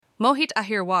Mohit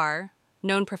Ahirwar,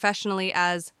 known professionally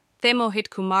as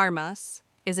Themohitkumarmas,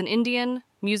 is an Indian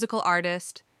musical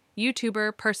artist,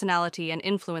 YouTuber, personality, and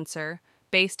influencer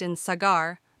based in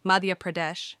Sagar, Madhya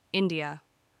Pradesh, India.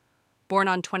 Born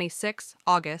on 26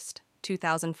 August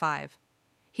 2005.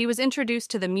 He was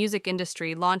introduced to the music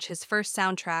industry, launched his first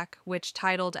soundtrack, which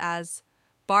titled as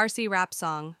Barsi Rap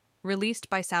Song,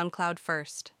 released by SoundCloud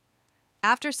first.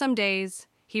 After some days,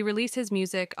 he released his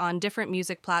music on different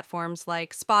music platforms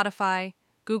like Spotify,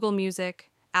 Google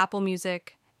Music, Apple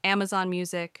Music, Amazon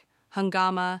Music,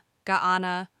 Hungama,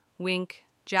 Gaana, Wink,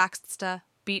 Jaxsta,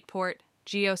 Beatport,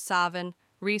 JioSaavn,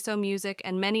 Reso Music,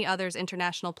 and many others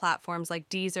international platforms like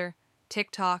Deezer,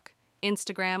 TikTok,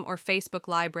 Instagram, or Facebook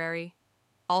Library.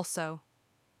 Also,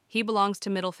 he belongs to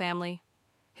middle family.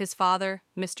 His father,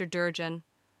 Mr. Durjan,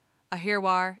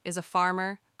 Ahirwar, is a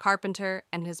farmer, carpenter,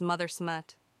 and his mother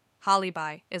Smat,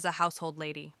 Halibai, is a household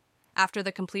lady. After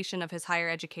the completion of his higher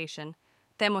education,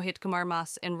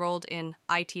 Themohitkumarmas enrolled in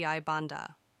ITI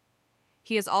Banda.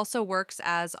 He also works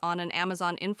as on an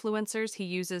Amazon influencers he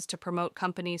uses to promote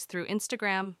companies through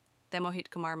Instagram.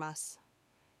 Themohitkumarmas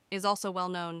is also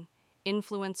well-known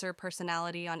influencer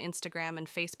personality on Instagram and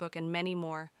Facebook and many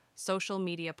more social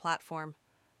media platform.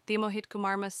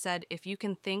 Themohitkumarmas said, "If you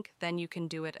can think, then you can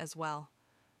do it as well.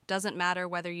 Doesn't matter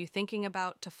whether you're thinking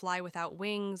about to fly without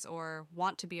wings or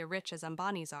want to be as rich as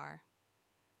Ambanis are.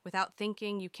 Without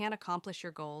thinking, you can't accomplish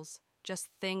your goals. Just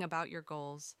think about your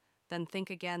goals. Then think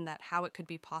again that how it could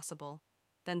be possible.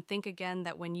 Then think again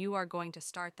that when you are going to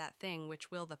start that thing,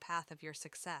 which will the path of your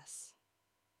success.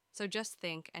 So just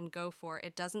think and go for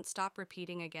it. Doesn't stop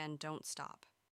repeating again, don't stop."